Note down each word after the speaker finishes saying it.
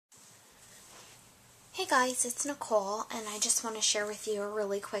Hey guys, it's Nicole, and I just want to share with you a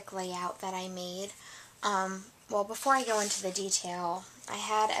really quick layout that I made. Well, before I go into the detail, I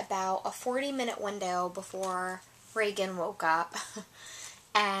had about a 40-minute window before Reagan woke up,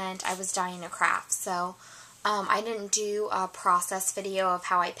 and I was dying to craft. So, I didn't do a process video of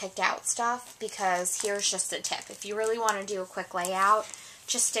how I picked out stuff, because here's just a tip. If you really want to do a quick layout,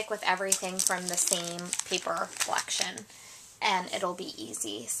 just stick with everything from the same paper collection, and it'll be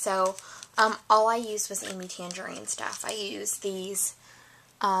easy. So, all I used was Amy Tangerine stuff. I used these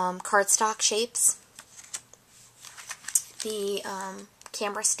cardstock shapes, the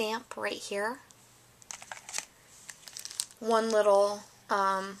camera stamp right here, one little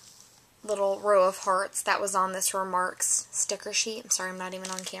row of hearts that was on this Remarks sticker sheet. I'm sorry, I'm not even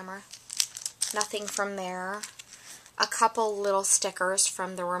on camera. Nothing from there. A couple little stickers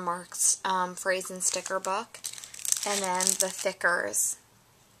from the Remarks phrase and sticker book, and then the thickers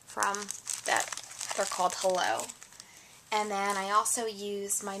from that, they're called Hello. And then I also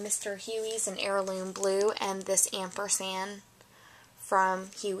used my Mr. Huey's in Heirloom Blue and this ampersand from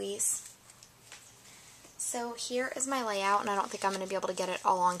Huey's. So here is my layout, and I don't think I'm going to be able to get it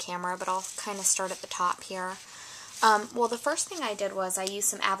all on camera, but I'll kind of start at the top here. Well, the first thing I did was I used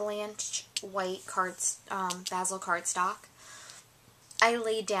some Avalanche white Basil cardstock. I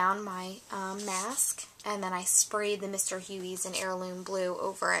laid down my mask, and then I sprayed the Mr. Huey's in Heirloom Blue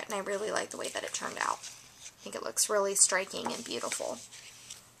over it, and I really like the way that it turned out. I think it looks really striking and beautiful.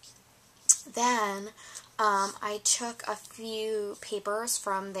 Then I took a few papers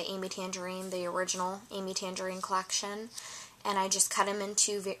from the Amy Tangerine, the original Amy Tangerine collection, and I just cut them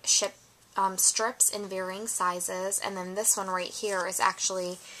into strips in varying sizes, and then this one right here is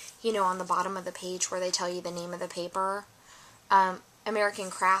actually, you know, on the bottom of the page where they tell you the name of the paper. American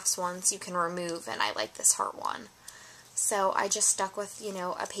Crafts ones you can remove, and I like this heart one. So I just stuck with, you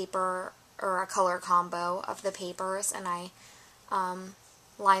know, a paper or a color combo of the papers, and I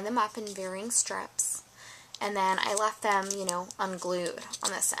lined them up in varying strips, and then I left them, you know, unglued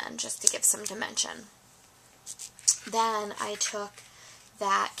on this end just to give some dimension. Then I took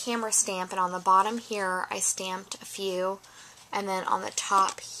that camera stamp, and on the bottom here I stamped a few, and then on the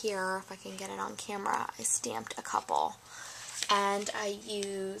top here, if I can get it on camera, I stamped a couple. And I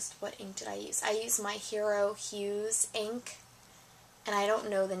used, what ink did I use? I used my Hero Hues ink, and I don't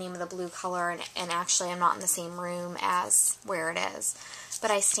know the name of the blue color, and actually I'm not in the same room as where it is,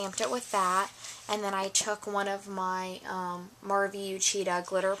 but I stamped it with that, and then I took one of my Marvy Uchida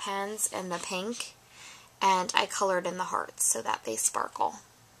glitter pens in the pink, and I colored in the hearts so that they sparkle.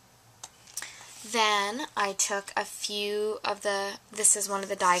 Then I took a few of this is one of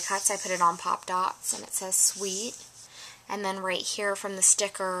the die cuts, I put it on Pop Dots, and it says Sweet. And then right here from the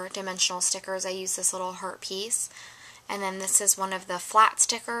sticker, dimensional stickers, I use this little heart piece. And then this is one of the flat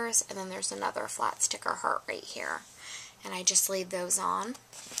stickers, and then there's another flat sticker heart right here. And I just laid those on.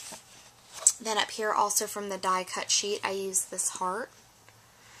 Then up here also from the die cut sheet, I used this heart.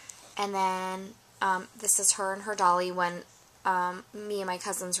 And then this is her and her dolly. When me and my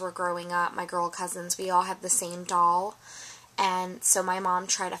cousins were growing up, my girl cousins, we all had the same doll. And so my mom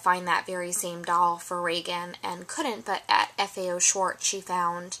tried to find that very same doll for Reagan and couldn't, but at FAO Schwartz she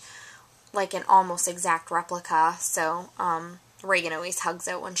found like an almost exact replica. So Reagan always hugs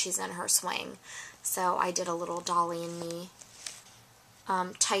it when she's in her swing. So I did a little Dolly and Me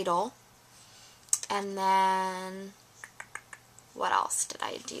title. And then what else did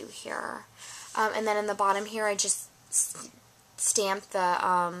I do here? And then in the bottom here I just stamped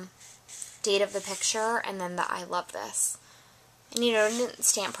the date of the picture and then the I love this. And, you know, it didn't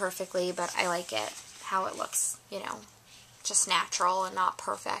stamp perfectly, but I like it, how it looks, you know, just natural and not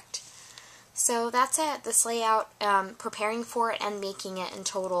perfect. So that's it. This layout, preparing for it and making it in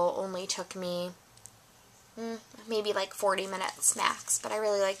total only took me maybe like 40 minutes max, but I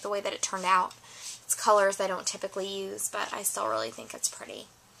really like the way that it turned out. It's colors I don't typically use, but I still really think it's pretty.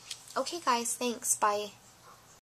 Okay, guys, thanks. Bye.